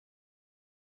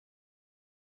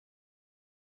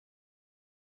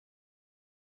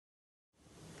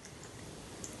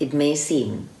It may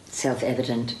seem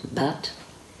self-evident, but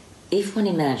if one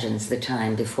imagines the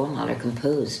time before Mahler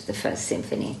composed the First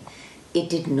Symphony, it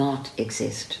did not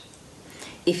exist.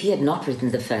 If he had not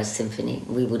written the First Symphony,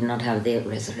 we would not have the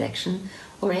Resurrection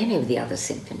or any of the other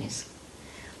symphonies.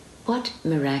 What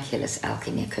miraculous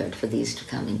alchemy occurred for these to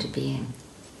come into being?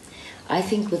 I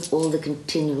think with all the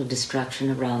continual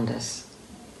destruction around us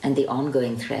and the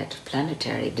ongoing threat of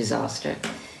planetary disaster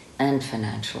and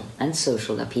financial and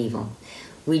social upheaval,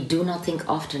 we do not think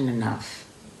often enough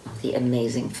of the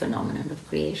amazing phenomenon of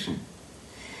creation.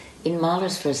 In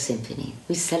Mahler's First Symphony,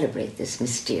 we celebrate this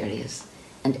mysterious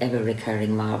and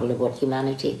ever-recurring marvel of what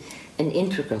humanity, an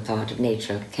integral part of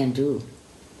nature, can do.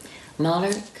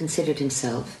 Mahler considered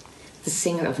himself the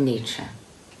singer of nature,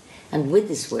 and with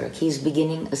this work he is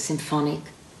beginning a symphonic,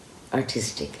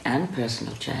 artistic and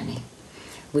personal journey,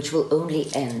 which will only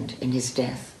end in his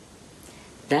death.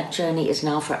 That journey is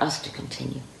now for us to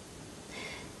continue.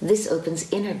 This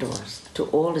opens inner doors to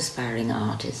all aspiring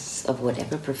artists of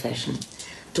whatever profession,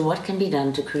 to what can be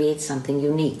done to create something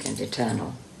unique and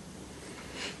eternal.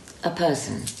 A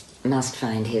person must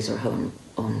find his or her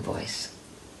own voice.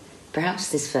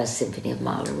 Perhaps this First Symphony of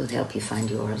Mahler will help you find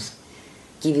yours,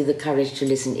 give you the courage to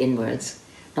listen inwards,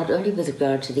 not only with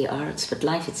regard to the arts, but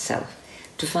life itself,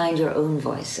 to find your own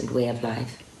voice and way of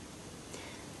life.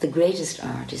 The greatest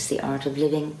art is the art of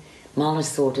living. Mahler's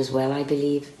thought as well, I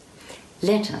believe.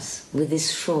 Let us, with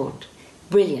this short,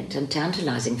 brilliant and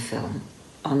tantalizing film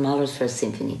on Mahler's First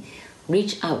Symphony,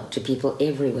 reach out to people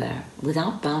everywhere,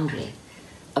 without boundary,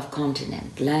 of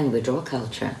continent, language or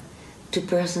culture, to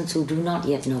persons who do not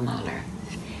yet know Mahler,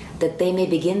 that they may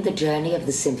begin the journey of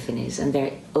the symphonies and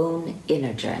their own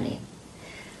inner journey.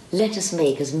 Let us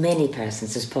make as many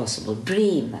persons as possible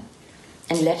dream,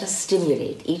 and let us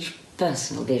stimulate each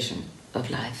personal vision of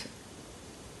life.